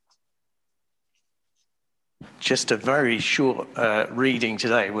Just a very short reading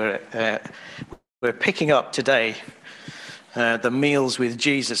today. We're picking up today the Meals with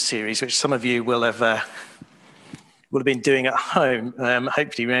Jesus series, which some of you will have been doing at home,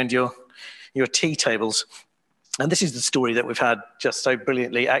 hopefully around your tea tables. And this is the story that we've had just so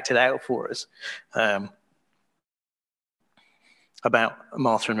brilliantly acted out for us about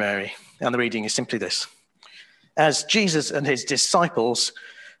Martha and Mary. And the reading is simply this. As Jesus and his disciples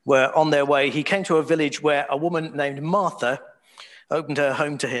were on their way, he came to a village where a woman named Martha opened her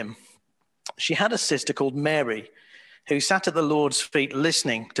home to him. She had a sister called Mary, who sat at the Lord's feet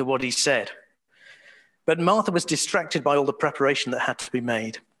listening to what he said. But Martha was distracted by all the preparation that had to be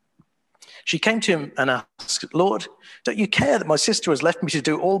made. She came to him and asked, "Lord, don't you care that my sister has left me to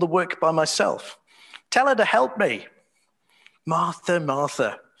do all the work by myself? Tell her to help me." "Martha,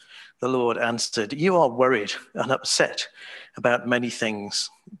 Martha," the Lord answered, "you are worried and upset about many things,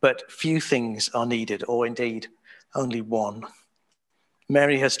 but few things are needed, or indeed only one.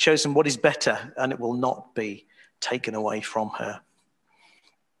 Mary has chosen what is better, and it will not be taken away from her."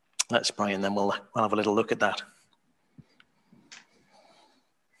 Let's pray, and then we'll have a little look at that.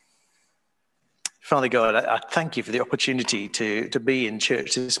 Father God, I thank you for the opportunity to be in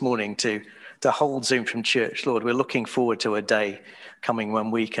church this morning, to hold Zoom from church. Lord, we're looking forward to a day coming when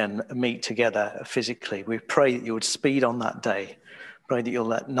we can meet together physically. We pray that you would speed on that day. Pray that you'll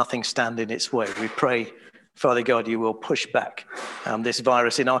let nothing stand in its way. We pray, Father God, you will push back this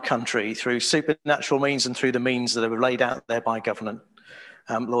virus in our country through supernatural means and through the means that are laid out there by government.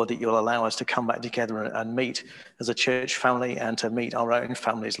 Lord, that you'll allow us to come back together and meet as a church family and to meet our own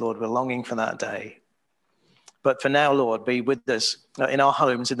families. Lord, we're longing for that day. But for now, Lord, be with us in our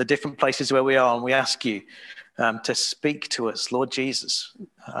homes, in the different places where we are, and we ask you to speak to us, Lord Jesus,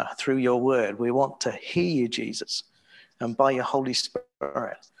 through your word. We want to hear you, Jesus, and by your Holy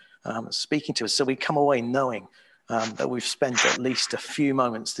Spirit speaking to us. So we come away knowing that we've spent at least a few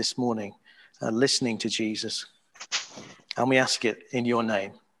moments this morning listening to Jesus. And we ask it in your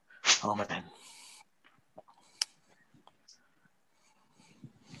name. Amen.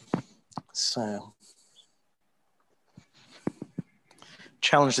 So,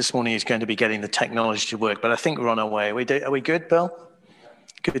 challenge this morning is going to be getting the technology to work, but I think we're on our way. Are we good, Bill?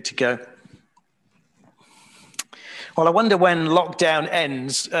 Good to go. Well, I wonder when lockdown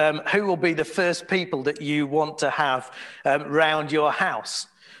ends, who will be the first people that you want to have round your house?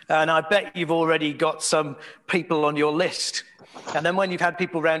 And I bet you've already got some people on your list. And then when you've had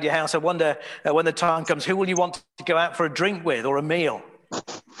people around your house, I wonder when the time comes, who will you want to go out for a drink with or a meal?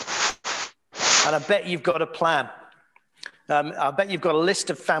 And I bet you've got a plan. I bet you've got a list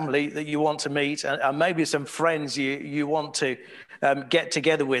of family that you want to meet and maybe some friends you want to get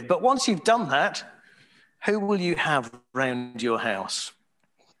together with. But once you've done that, who will you have around your house?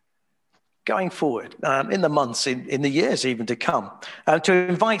 Going forward, in the months, in the years even to come, to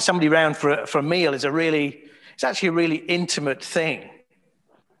invite somebody around for a meal it's actually a really intimate thing.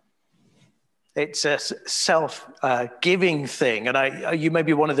 It's a self-giving thing, and you may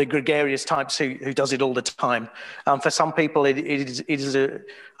be one of the gregarious types who does it all the time. For some people, it is a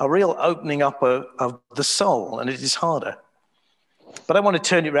real opening up of the soul, and it is harder. But I want to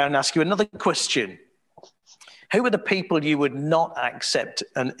turn it around and ask you another question. Who are the people you would not accept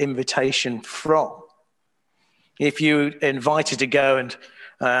an invitation from? If you invited to go and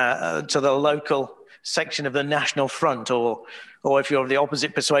to the local section of the National Front, or if you're of the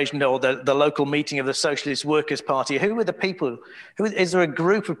opposite persuasion, or the local meeting of the Socialist Workers' Party, who are the people? Is there a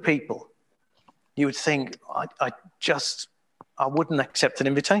group of people you would think, I wouldn't accept an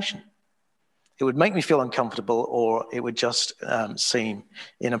invitation? It would make me feel uncomfortable, or it would just seem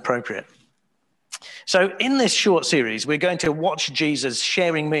inappropriate. So in this short series, we're going to watch Jesus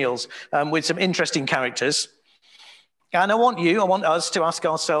sharing meals with some interesting characters. And I want us to ask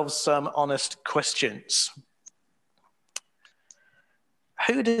ourselves some honest questions.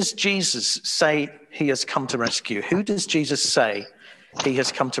 Who does Jesus say he has come to rescue? Who does Jesus say he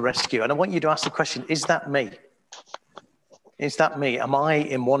has come to rescue? And I want you to ask the question, is that me? Is that me? Am I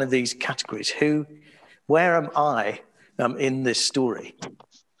in one of these categories? Where am I in this story?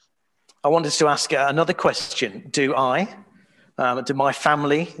 I want us to ask another question. Do my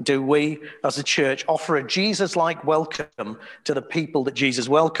family, do we as a church offer a Jesus-like welcome to the people that Jesus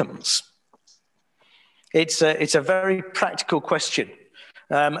welcomes? It's a very practical question,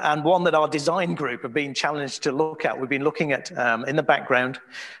 and one that our design group have been challenged to look at. We've been looking at, in the background,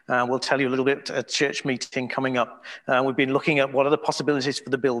 we'll tell you a little bit at a church meeting coming up. We've been looking at what are the possibilities for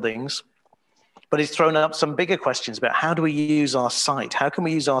the buildings. But it's thrown up some bigger questions about how do we use our site? How can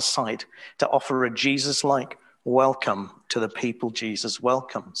we use our site to offer a Jesus-like welcome to the people Jesus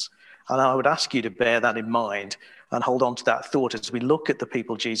welcomes? And I would ask you to bear that in mind and hold on to that thought as we look at the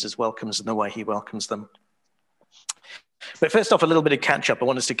people Jesus welcomes and the way he welcomes them. But first off, a little bit of catch up. I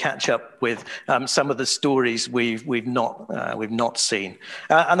want us to catch up with some of the stories we've not seen.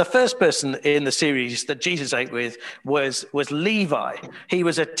 And the first person in the series that Jesus ate with was Levi. He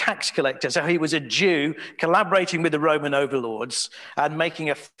was a tax collector, so he was a Jew collaborating with the Roman overlords and making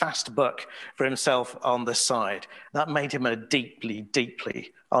a fast buck for himself on the side. That made him a deeply,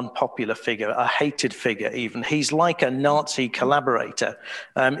 deeply unpopular figure, a hated figure even. He's like a Nazi collaborator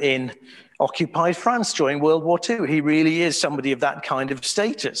in occupied France during World War II. He really is somebody of that kind of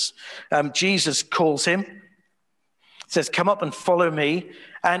status. Jesus calls him, says, come up and follow me.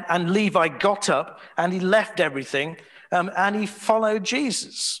 And Levi got up and he left everything and he followed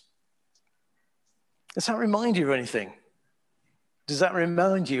Jesus. Does that remind you of anything? Does that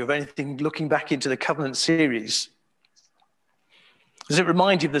remind you of anything looking back into the covenant series? Does it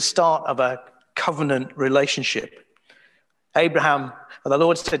remind you of the start of a covenant relationship? Abraham, the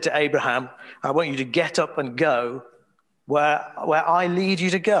Lord said to Abraham, I want you to get up and go where I lead you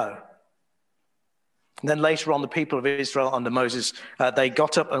to go. And then later on, the people of Israel under Moses, they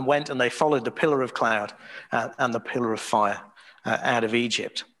got up and went and they followed the pillar of cloud and the pillar of fire out of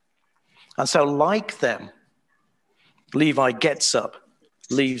Egypt. And so like them, Levi gets up,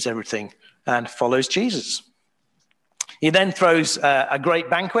 leaves everything and follows Jesus. He then throws a great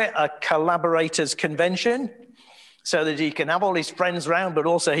banquet, a collaborators convention, so that he can have all his friends round, but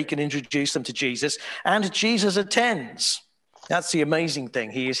also he can introduce them to Jesus. And Jesus attends. That's the amazing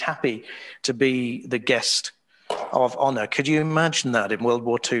thing. He is happy to be the guest of honor. Could you imagine that in World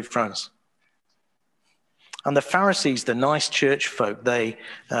War II France? And the Pharisees, the nice church folk, they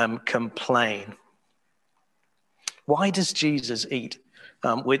complain. Why does Jesus eat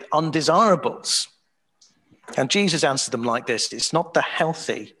with undesirables? And Jesus answered them like this: it's not the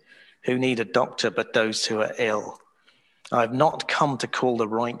healthy who need a doctor, but those who are ill. I have not come to call the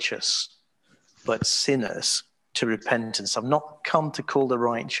righteous, but sinners to repentance. I've not come to call the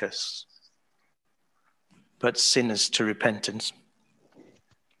righteous, but sinners to repentance.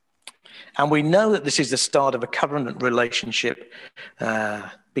 And we know that this is the start of a covenant relationship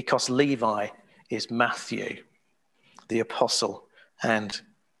because Levi is Matthew, the apostle, and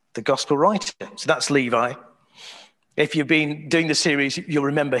the gospel writer. So that's Levi. If you've been doing the series, you'll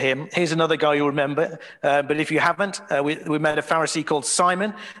remember him. Here's another guy you'll remember. But if you haven't, we met a Pharisee called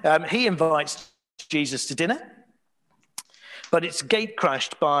Simon. He invites Jesus to dinner, but it's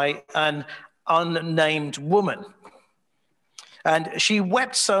gate-crashed by an unnamed woman. And she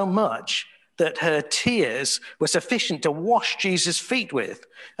wept so much that her tears were sufficient to wash Jesus' feet with.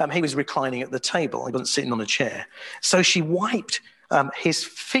 He was reclining at the table. He wasn't sitting on a chair. So she wiped his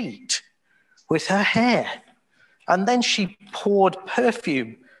feet with her hair. And then she poured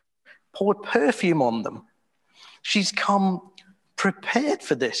perfume on them. She's come prepared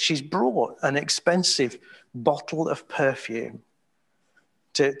for this. She's brought an expensive bottle of perfume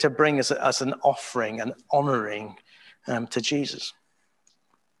to bring as an offering, an honoring to Jesus.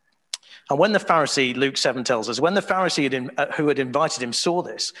 And when the Pharisee, Luke 7 tells us, when the Pharisee who had invited him saw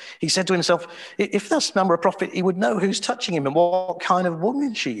this, he said to himself, if this man were a prophet, he would know who's touching him and what kind of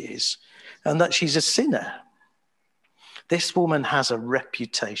woman she is, and that she's a sinner. This woman has a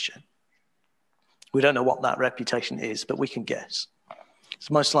reputation. We don't know what that reputation is, but we can guess. It's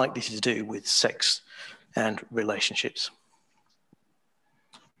most likely to do with sex and relationships.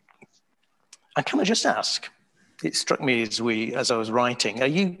 And can I just ask, it struck me as I was writing,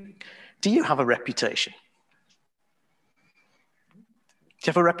 do you have a reputation? Do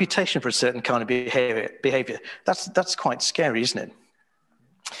you have a reputation for a certain kind of behavior? That's quite scary, isn't it?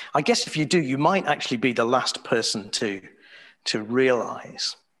 I guess if you do, you might actually be the last person to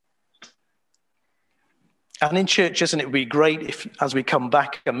realize. And in church, isn't it would be great if, as we come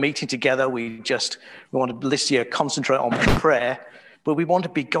back and meeting together, we want to this year concentrate on prayer, but we want to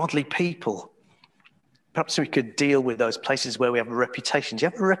be godly people. Perhaps we could deal with those places where we have a reputation. Do you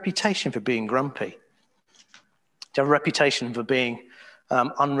have a reputation for being grumpy? Do you have a reputation for being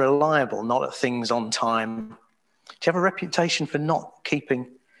unreliable, not at things on time? Do you have a reputation for not keeping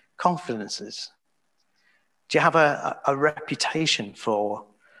confidences? Do you have a reputation for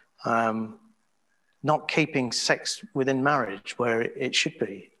not keeping sex within marriage where it should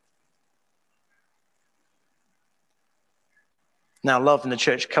be? Now, love in the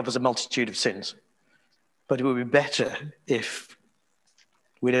church covers a multitude of sins, but it would be better if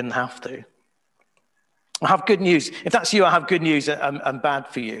we didn't have to. I have good news. If that's you, I have good news and bad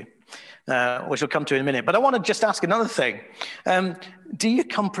for you. which we'll come to in a minute. But I want to just ask another thing. Do you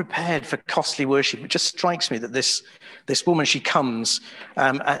come prepared for costly worship? It just strikes me that this woman, she comes,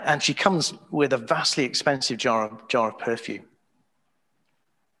 and she comes with a vastly expensive jar of perfume.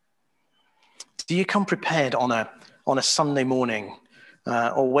 Do you come prepared on a Sunday morning,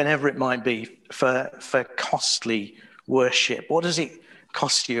 or whenever it might be, for costly worship? What does it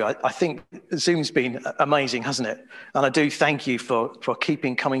cost you? I think Zoom's been amazing, hasn't it? And I do thank you for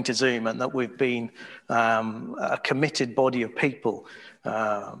keeping coming to Zoom, and that we've been a committed body of people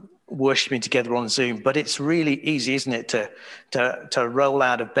worshiping together on Zoom. But it's really easy, isn't it, to roll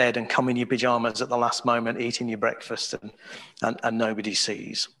out of bed and come in your pajamas at the last moment, eating your breakfast, and nobody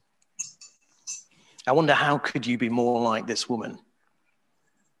sees. I wonder, how could you be more like this woman?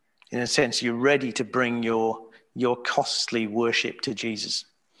 In a sense, you're ready to bring your costly worship to Jesus.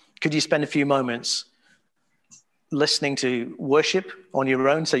 Could you spend a few moments listening to worship on your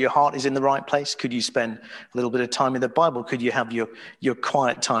own so your heart is in the right place? Could you spend a little bit of time in the Bible? Could you have your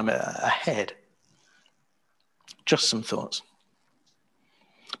quiet time ahead? Just some thoughts.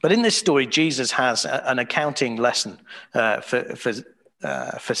 But in this story, Jesus has an accounting lesson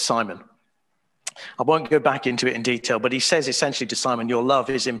for Simon. I won't go back into it in detail, but he says essentially to Simon, your love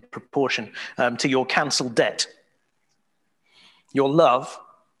is in proportion to your cancelled debt. The love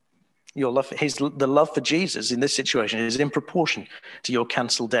for Jesus in this situation is in proportion to your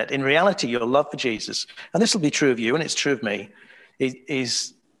cancelled debt. In reality, your love for Jesus, and this will be true of you, and it's true of me,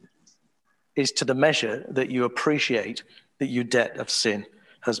 is to the measure that you appreciate that your debt of sin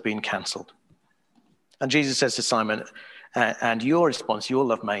has been cancelled. And Jesus says to Simon, and your response, your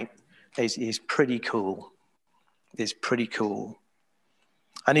love, mate, is pretty cool. Is pretty cool.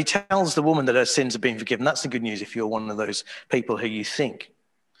 And he tells the woman that her sins have been forgiven. That's the good news if you're one of those people who you think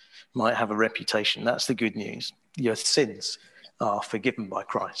might have a reputation. That's the good news. Your sins are forgiven by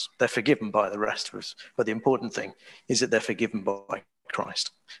Christ. They're forgiven by the rest of us. But the important thing is that they're forgiven by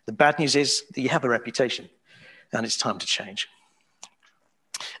Christ. The bad news is that you have a reputation, and it's time to change.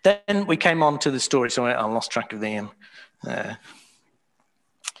 Then we came on to the story. So I lost track of the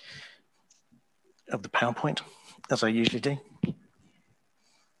PowerPoint, as I usually do.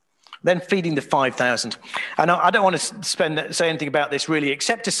 Then feeding the 5,000. And I don't want to say anything about this really,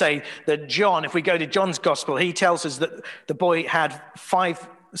 except to say that John, if we go to John's gospel, he tells us that the boy had 5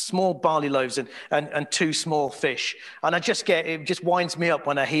 small barley loaves and 2 small fish. And it just winds me up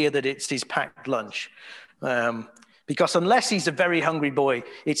when I hear that it's his packed lunch. Because unless he's a very hungry boy,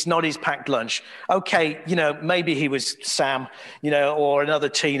 it's not his packed lunch. Okay, maybe he was Sam, or another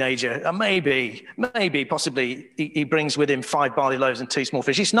teenager. Maybe, possibly, he brings with him 5 barley loaves and 2 small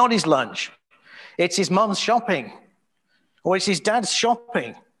fish. It's not his lunch. It's his mum's shopping, or it's his dad's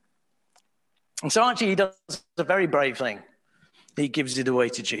shopping. And so actually he does a very brave thing. He gives it away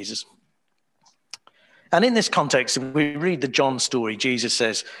to Jesus. And in this context, if we read the John story, Jesus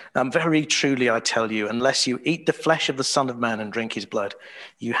says, very truly I tell you, unless you eat the flesh of the Son of Man and drink his blood,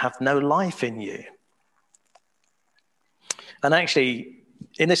 you have no life in you. And actually,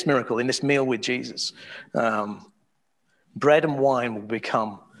 in this miracle, in this meal with Jesus, bread and wine will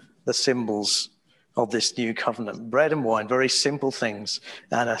become the symbols of this new covenant. Bread and wine, very simple things,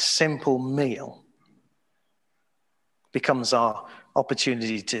 and a simple meal becomes our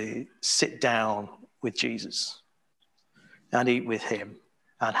opportunity to sit down with Jesus and eat with him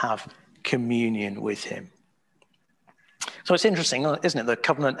and have communion with him. So it's interesting, isn't it? The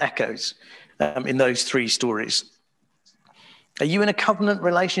covenant echoes in those 3 stories. Are you in a covenant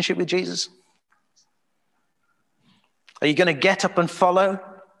relationship with Jesus? Are you going to get up and follow,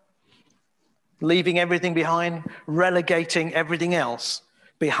 leaving everything behind, relegating everything else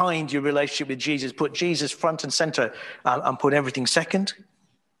behind your relationship with Jesus? Put Jesus front and center and put everything second?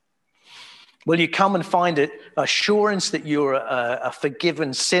 Will you come and find assurance that you're a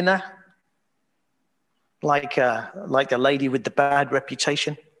forgiven sinner, like the lady with the bad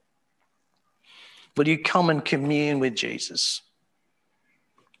reputation? Will you come and commune with Jesus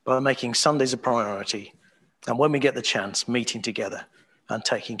by making Sundays a priority, and when we get the chance, meeting together and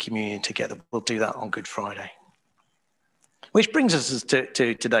taking communion together? We'll do that on Good Friday. Which brings us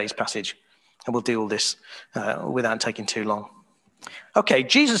to today's passage, and we'll do all this without taking too long. Okay,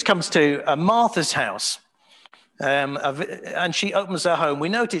 Jesus comes to Martha's house, and she opens her home. We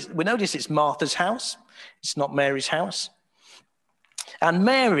notice it's Martha's house. It's not Mary's house. And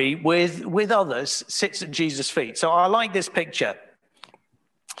Mary, with others, sits at Jesus' feet. So I like this picture.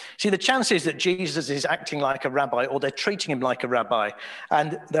 See, the chance is that Jesus is acting like a rabbi, or they're treating him like a rabbi.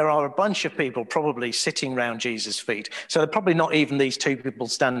 And there are a bunch of people probably sitting around Jesus' feet. So they're probably not even these two people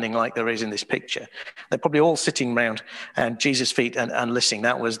standing like there is in this picture. They're probably all sitting around Jesus' feet and listening.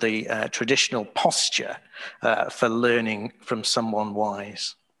 That was the traditional posture for learning from someone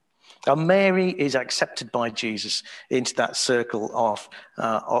wise. Now, Mary is accepted by Jesus into that circle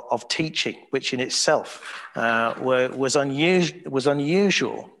of teaching, which in itself was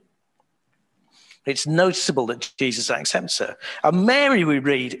unusual. It's noticeable that Jesus accepts her. And Mary, we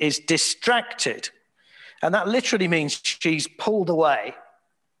read, is distracted. And that literally means she's pulled away.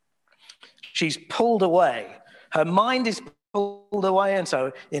 She's pulled away. Her mind is pulled away. And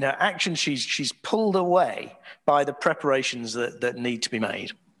so in her action, she's pulled away by the preparations that need to be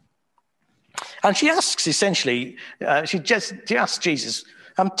made. And she asks, essentially, she asks Jesus,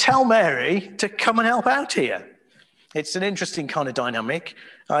 tell Mary to come and help out here. It's an interesting kind of dynamic.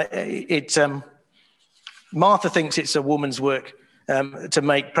 Martha thinks it's a woman's work to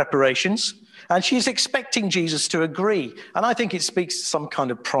make preparations, and she's expecting Jesus to agree. And I think it speaks to some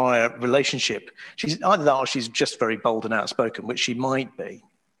kind of prior relationship. She's either that or she's just very bold and outspoken, which she might be.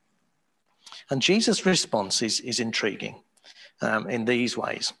 And Jesus' response is intriguing in these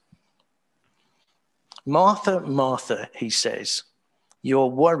ways. Martha, Martha, he says, you're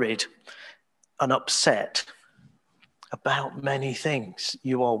worried and upset about many things.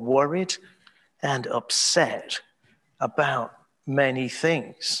 You are worried and upset about many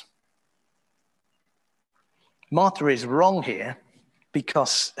things. Martha is wrong here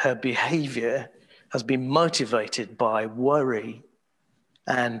because her behavior has been motivated by worry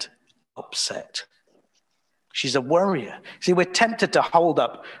and upset. She's a worrier. See, we're tempted to hold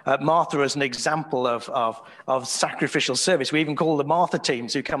up Martha as an example of sacrificial service. We even call the Martha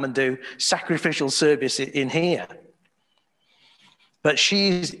teams who come and do sacrificial service in here. But she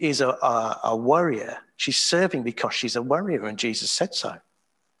is a worrier. She's serving because she's a worrier, and Jesus said so.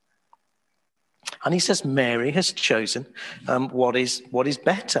 And he says Mary has chosen what is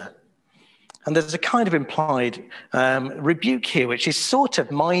better. And there's a kind of implied rebuke here, which is sort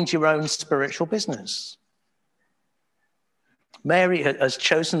of mind your own spiritual business. Mary has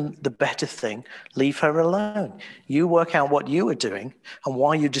chosen the better thing. Leave her alone. You work out what you are doing and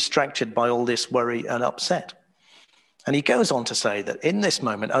why you're distracted by all this worry and upset. And he goes on to say that in this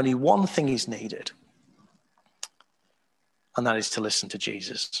moment, only one thing is needed, and that is to listen to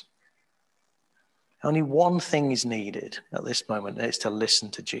Jesus. Only one thing is needed at this moment, and it's to listen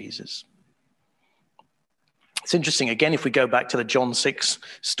to Jesus. It's interesting, again, if we go back to the John 6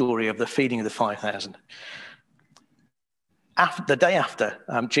 story of the feeding of the 5,000. The day after,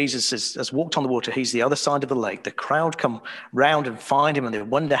 Jesus has walked on the water. He's the other side of the lake. The crowd come round and find him, and they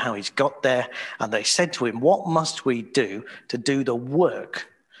wonder how he's got there. And they said to him, what must we do to do the work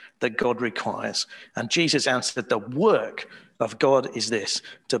that God requires? And Jesus answered, the work of God is this,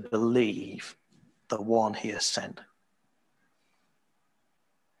 to believe the one he has sent.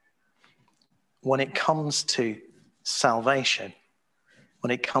 When it comes to salvation, when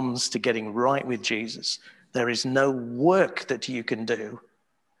it comes to getting right with Jesus, there is no work that you can do.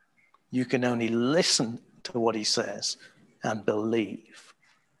 You can only listen to what he says and believe.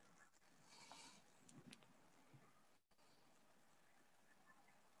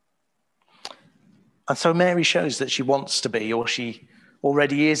 And so Mary shows that she wants to be, or she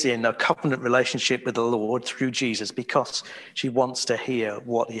already is in, a covenant relationship with the Lord through Jesus because she wants to hear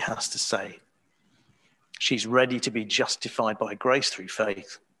what he has to say. She's ready to be justified by grace through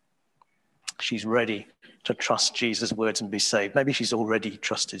faith. She's ready to trust Jesus' words and be saved. Maybe she's already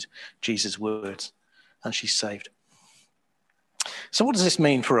trusted Jesus' words and she's saved. So what does this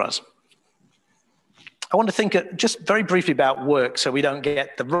mean for us? I want to think just very briefly about work so we don't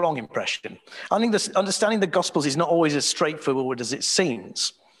get the wrong impression. I think understanding the Gospels is not always as straightforward as it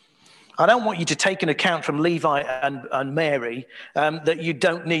seems. I don't want you to take an account from Levi and Mary that you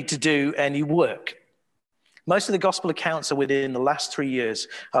don't need to do any work. Most of the gospel accounts are within the last 3 years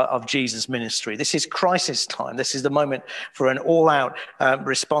of Jesus' ministry. This is crisis time. This is the moment for an all-out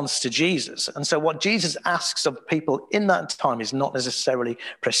response to Jesus. And so what Jesus asks of people in that time is not necessarily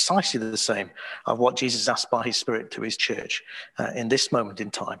precisely the same of what Jesus asked by his Spirit to his church in this moment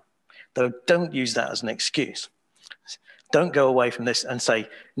in time. Though don't use that as an excuse. Don't go away from this and say,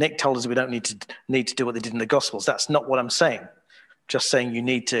 Nick told us we don't need to do what they did in the Gospels. That's not what I'm saying. Just saying you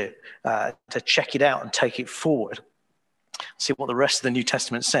need to check it out and take it forward. See what the rest of the New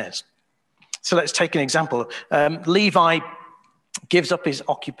Testament says. So let's take an example. Levi gives up his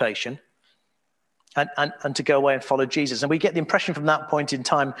occupation and to go away and follow Jesus. And we get the impression from that point in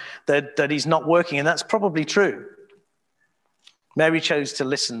time that he's not working, and that's probably true. Mary chose to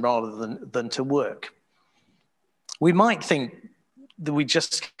listen rather than to work. We might think that we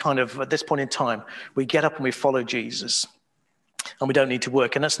just kind of, at this point in time, we get up and we follow Jesus and we don't need to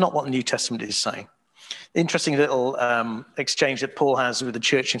work. And that's not what the New Testament is saying. Interesting little exchange that Paul has with the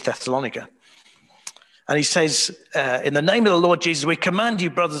church in Thessalonica. And he says, in the name of the Lord Jesus, we command you,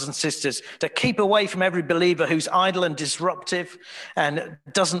 brothers and sisters, to keep away from every believer who's idle and disruptive and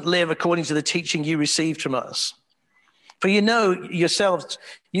doesn't live according to the teaching you received from us. For you yourselves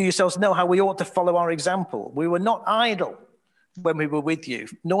know how we ought to follow our example. We were not idle when we were with you,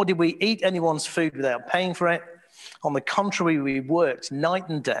 nor did we eat anyone's food without paying for it. On the contrary, we worked night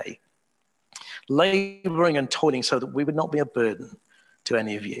and day, laboring and toiling so that we would not be a burden to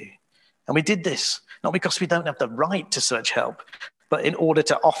any of you. And we did this not because we don't have the right to such help, but in order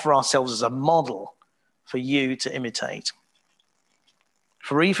to offer ourselves as a model for you to imitate.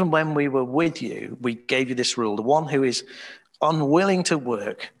 For even when we were with you, we gave you this rule: the one who is unwilling to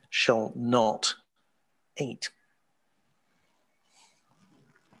work shall not eat.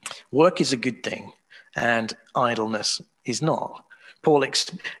 Work is a good thing, and idleness is not. Paul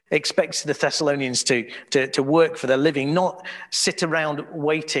expects the Thessalonians to work for their living, not sit around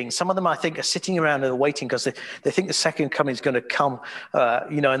waiting. Some of them, I think, are sitting around and waiting because they think the second coming is going to come,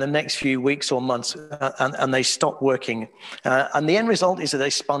 in the next few weeks or months, and they stop working. And the end result is that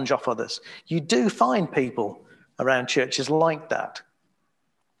they sponge off others. You do find people around churches like that.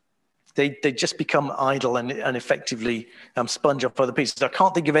 They just become idle and effectively sponge off other people. I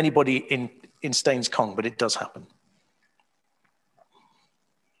can't think of anybody in Staines Cong, but it does happen.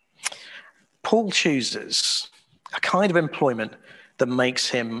 Paul chooses a kind of employment that makes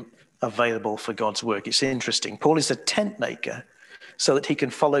him available for God's work. It's interesting. Paul is a tent maker so that he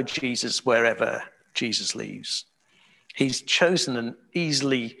can follow Jesus wherever Jesus leads. He's chosen an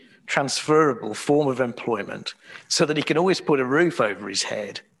easily transferable form of employment so that he can always put a roof over his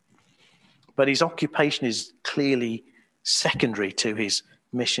head. But his occupation is clearly secondary to his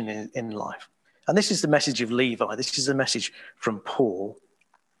mission in life. And this is the message of Levi. This is the message from Paul.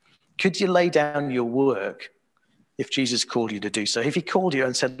 Could you lay down your work if Jesus called you to do so? If he called you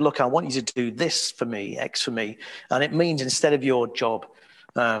and said, look, I want you to do this for me, X for me, and it means instead of your job,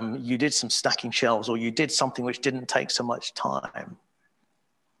 you did some stacking shelves, or you did something which didn't take so much time.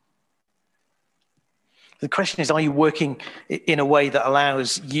 The question is, are you working in a way that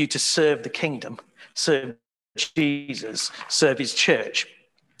allows you to serve the kingdom, serve Jesus, serve his church?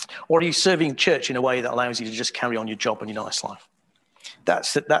 Or are you serving church in a way that allows you to just carry on your job and your nice life?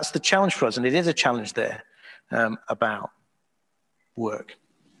 That's the challenge for us, and it is a challenge there about work.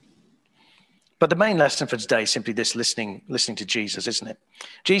 But the main lesson for today is simply this: listening to Jesus, isn't it?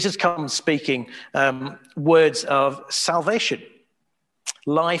 Jesus comes speaking words of salvation,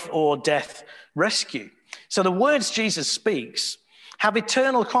 life or death rescue. So the words Jesus speaks have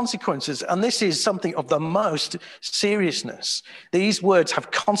eternal consequences, and this is something of the most seriousness. These words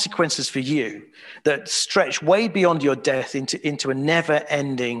have consequences for you that stretch way beyond your death into a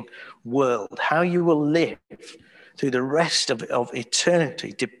never-ending world. How you will live through the rest of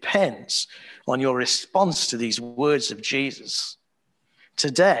eternity depends on your response to these words of Jesus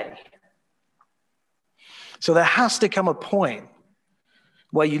today. So there has to come a point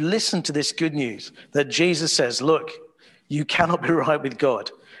where you listen to this good news that Jesus says, look, you cannot be right with God.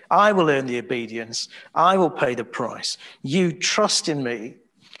 I will earn the obedience. I will pay the price. You trust in me.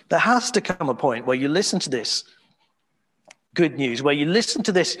 There has to come a point where you listen to this good news, where you listen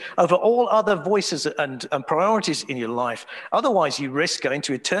to this over all other voices and priorities in your life. Otherwise, you risk going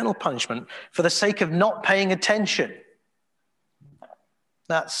to eternal punishment for the sake of not paying attention.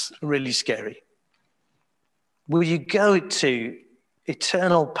 That's really scary. Will you go to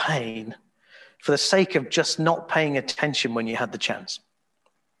eternal pain for the sake of just not paying attention when you had the chance?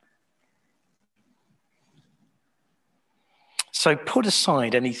 So put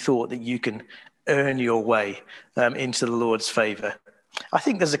aside any thought that you can earn your way into the Lord's favor. I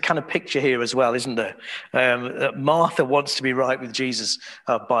think there's a kind of picture here as well, isn't there? That Martha wants to be right with Jesus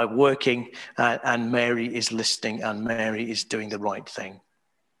by working, and Mary is listening, and Mary is doing the right thing.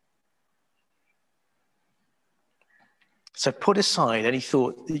 So put aside any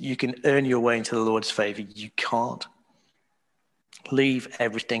thought that you can earn your way into the Lord's favor. You can't. Leave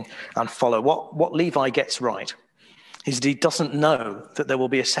everything and follow. What Levi gets right is that he doesn't know that there will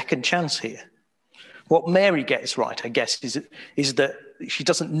be a second chance here. What Mary gets right, I guess, is that she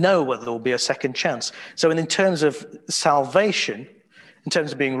doesn't know whether there will be a second chance. So in terms of salvation, in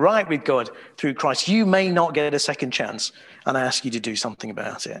terms of being right with God through Christ, you may not get a second chance. And I ask you to do something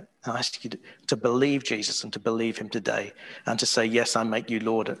about it. I ask you to believe Jesus and to believe him today and to say, yes, I make you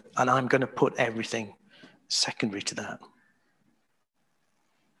Lord. And I'm going to put everything secondary to that.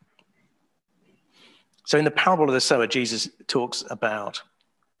 So in the parable of the sower, Jesus talks about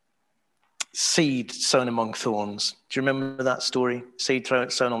seed sown among thorns. Do you remember that story? Seed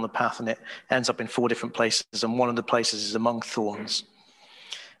sown on the path, and it ends up in 4 different places, and one of the places is among thorns.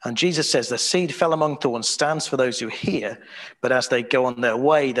 And Jesus says the seed fell among thorns stands for those who hear, but as they go on their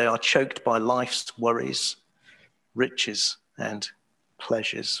way, they are choked by life's worries, riches, and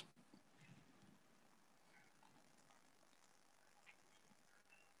pleasures.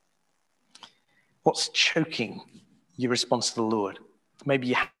 What's choking your response to the Lord? Maybe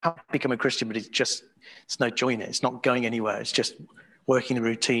you have become a Christian, but it's no joy in it. It's not going anywhere. It's just working the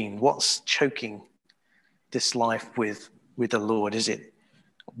routine. What's choking this life with the Lord? Is it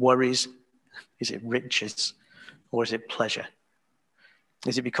worries? Is it riches? Or is it pleasure?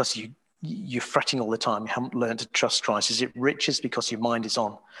 Is it because you're fretting all the time? You haven't learned to trust Christ? Is it riches because your mind is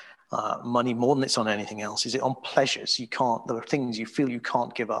on money more than it's on anything else? Is it on pleasures? There are things you feel you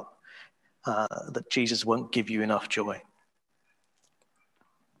can't give up, that Jesus won't give you enough joy.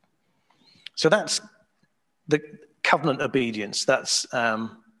 So that's the covenant obedience. This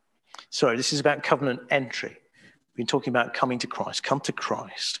is about covenant entry. We've been talking about coming to Christ. Come to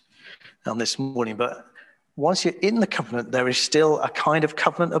Christ this morning. But once you're in the covenant, there is still a kind of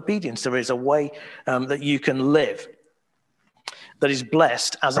covenant obedience. There is a way that you can live that is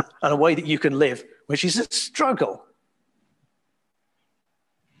blessed, and a way that you can live which is a struggle.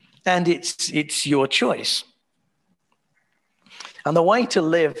 And it's your choice. And the way to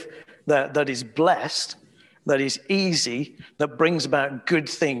live that is blessed, that is easy, that brings about good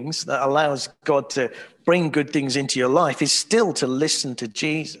things, that allows God to bring good things into your life, is still to listen to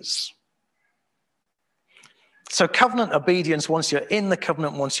Jesus. So covenant obedience, once you're in the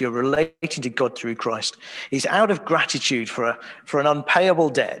covenant, once you're relating to God through Christ, is out of gratitude for an unpayable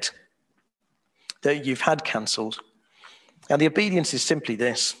debt that you've had cancelled. And the obedience is simply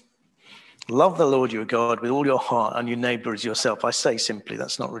this: love the Lord your God with all your heart and your neighbor as yourself. I say simply,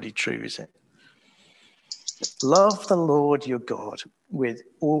 that's not really true, is it? Love the Lord your God with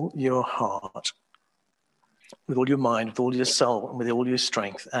all your heart, with all your mind, with all your soul, and with all your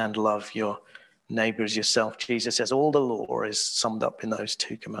strength, and love your neighbor as yourself. Jesus says all the law is summed up in those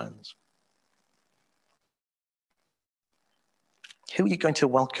 2 commands. Who are you going to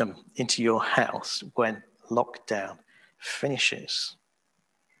welcome into your house when lockdown finishes?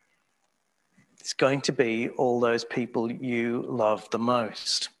 It's going to be all those people you love the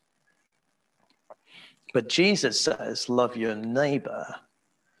most. But Jesus says, love your neighbor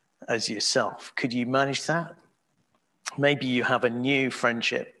as yourself. Could you manage that? Maybe you have a new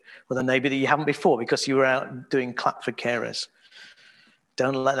friendship with a neighbor that you haven't before because you were out doing clap for carers.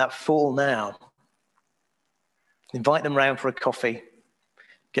 Don't let that fall now. Invite them round for a coffee.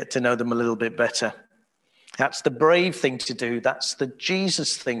 Get to know them a little bit better. That's the brave thing to do. That's the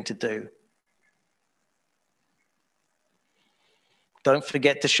Jesus thing to do. Don't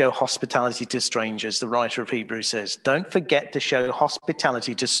forget to show hospitality to strangers, the writer of Hebrews says. Don't forget to show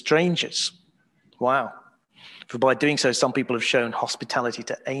hospitality to strangers. Wow. For by doing so, some people have shown hospitality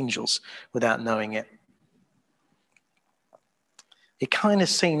to angels without knowing it. It kind of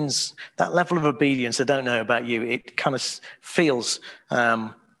seems, that level of obedience, I don't know about you, it kind of feels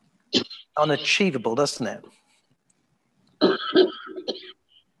unachievable, doesn't it?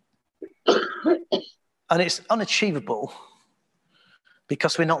 And it's unachievable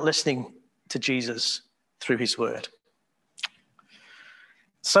because we're not listening to Jesus through his word.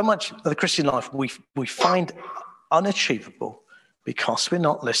 So much of the Christian life we find unachievable because we're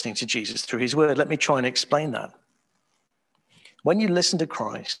not listening to Jesus through his word. Let me try and explain that. When you listen to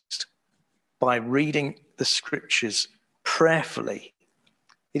Christ by reading the scriptures prayerfully,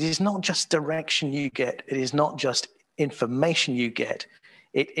 it is not just direction you get. It is not just information you get.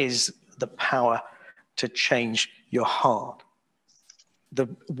 It is the power to change your heart. The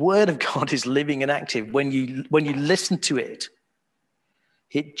word of God is living and active. When you listen to it,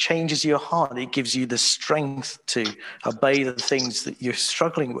 it changes your heart. It gives you the strength to obey the things that you're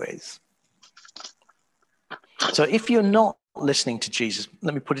struggling with. So if you're not listening to Jesus,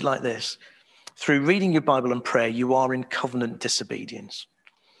 let me put it like this. Through reading your Bible and prayer, you are in covenant disobedience.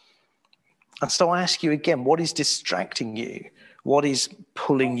 And so I ask you again, what is distracting you? What is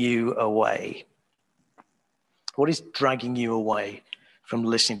pulling you away? What is dragging you away from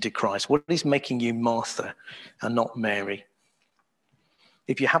listening to Christ? What is making you Martha and not Mary?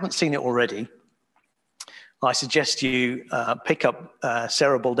 If you haven't seen it already, I suggest you pick up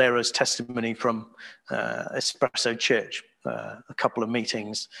Sarah Baldero's testimony from Espresso Church a couple of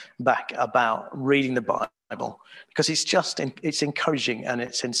meetings back about reading the Bible, because it's encouraging and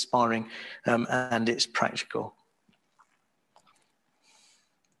it's inspiring and it's practical.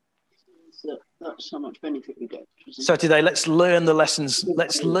 That's how much benefit we get. So today, let's learn the lessons.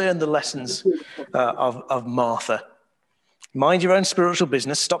 Let's learn the lessons of Martha. Mind your own spiritual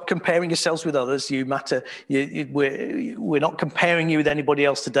business. Stop comparing yourselves with others. You matter. We're not comparing you with anybody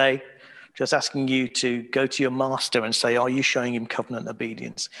else today. Just asking you to go to your master and say, are you showing him covenant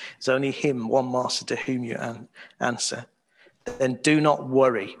obedience? It's only him, one master, to whom you answer. Then do not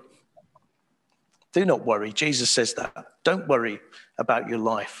worry. Do not worry. Jesus says that. Don't worry about your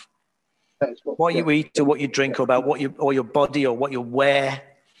life. What you eat or what you drink, or about or your body or what you wear.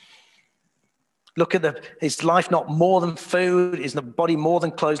 Look at is life not more than food? Is the body more than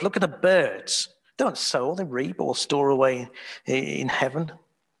clothes? Look at the birds. They don't sow or they reap or store away in heaven,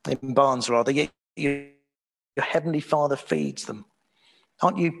 in barns rather. Yet your heavenly Father feeds them.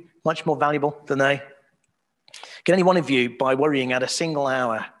 Aren't you much more valuable than they? Can any one of you, by worrying, add a single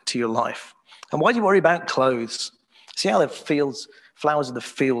hour to your life? And why do you worry about clothes? See how the flowers of the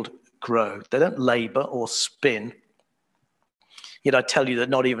field grow. They don't labor or spin. Yet I tell you that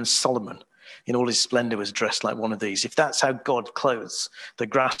not even Solomon in all his splendor was dressed like one of these. If that's how God clothes the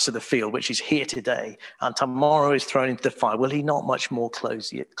grass of the field, which is here today and tomorrow is thrown into the fire, will he not much more clothe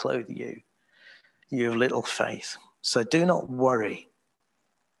you, you of little faith? So do not worry.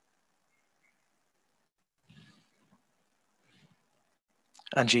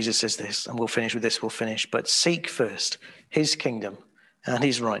 And Jesus says this, and we'll finish with this, but seek first his kingdom and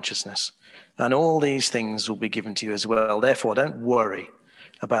his righteousness, and all these things will be given to you as well. Therefore, don't worry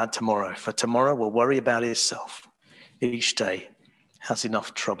about tomorrow, for tomorrow will worry about itself. Each day has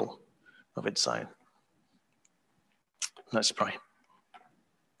enough trouble of its own. Let's pray.